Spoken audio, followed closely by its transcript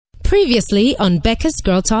Previously on Becca's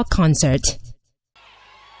Girl Talk concert.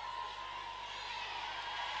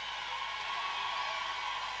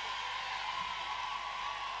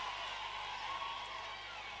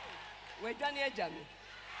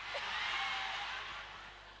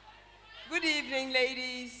 Good evening,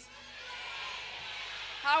 ladies.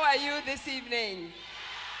 How are you this evening?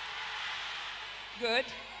 Good.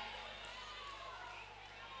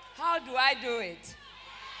 How do I do it?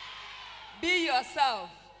 Be yourself.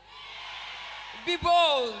 Be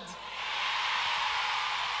bold.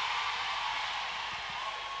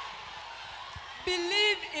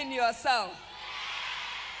 Believe in yourself.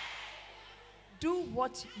 Do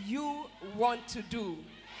what you want to do.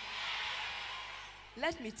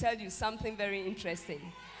 Let me tell you something very interesting.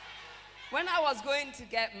 When I was going to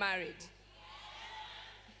get married,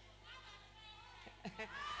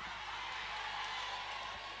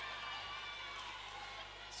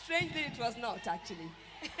 strangely, it was not actually.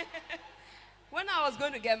 When I was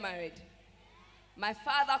going to get married, my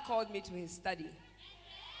father called me to his study.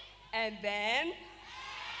 And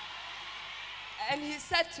he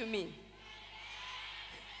said to me,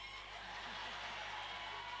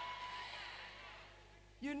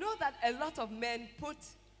 you know that a lot of men put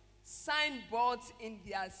signboards in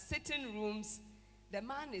their sitting rooms. The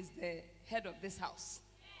man is the head of this house.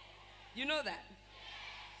 You know that?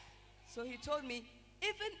 So he told me,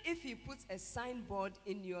 even if he puts a signboard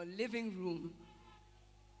in your living room,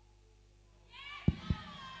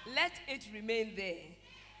 let it remain there.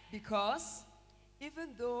 Because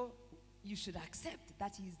even though you should accept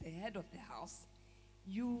that he is the head of the house,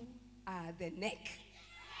 you are the neck.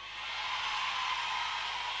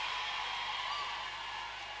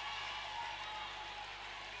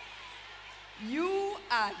 You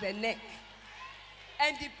are the neck.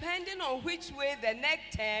 And depending on which way the neck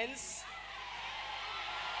turns,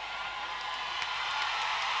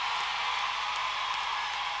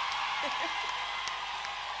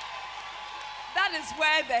 that is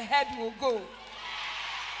where the head will go.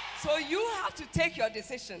 So you have to take your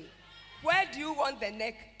decision. Where do you want the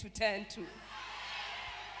neck to turn to?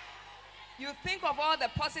 You think of all the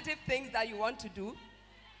positive things that you want to do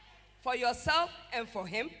for yourself and for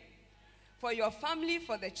him, for your family,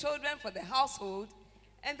 for the children, for the household,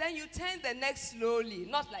 and then you turn the neck slowly,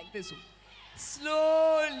 not like this one.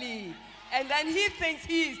 Slowly. And then he thinks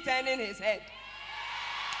he is turning his head.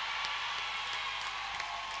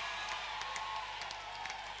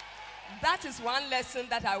 That is one lesson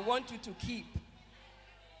that I want you to keep.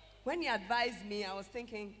 When he advised me, I was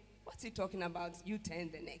thinking, what's he talking about? You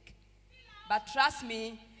turn the neck. But trust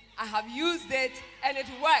me, I have used it and it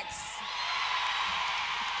works.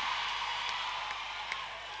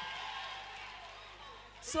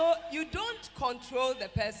 So you don't control the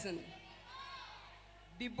person.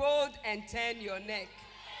 Be bold and turn your neck.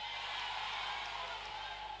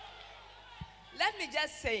 Let me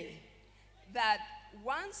just say that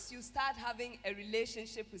once you start having a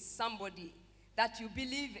relationship with somebody that you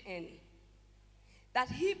believe in, that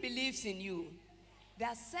he believes in you, there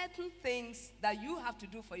are certain things that you have to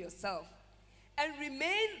do for yourself and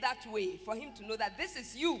remain that way for him to know that this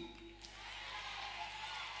is you.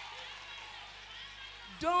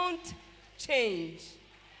 Don't change.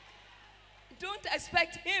 Don't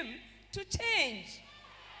expect him to change.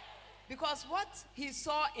 Because what he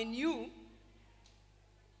saw in you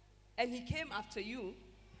and he came after you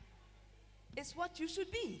is what you should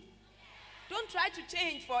be. Don't try to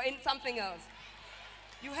change for something else.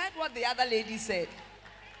 You heard what the other lady said.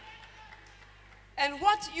 And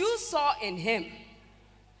what you saw in him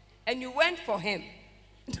and you went for him,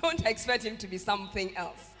 don't expect him to be something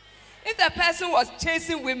else. If the person was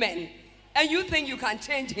chasing women and you think you can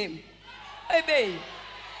change him, hey babe.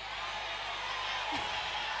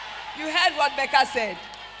 You heard what Becca said.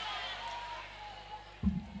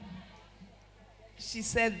 She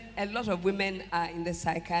said a lot of women are in the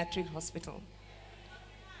psychiatric hospital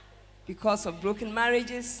because of broken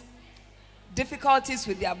marriages, difficulties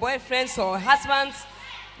with their boyfriends or husbands,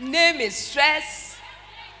 name is stress,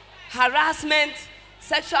 harassment,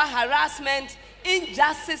 sexual harassment,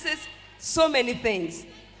 injustices, so many things.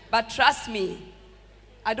 But trust me,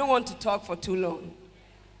 I don't want to talk for too long.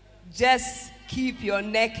 Just keep your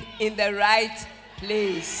neck in the right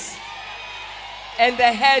place. And the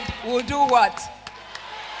head will do what?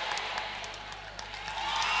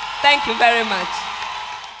 Thank you very much.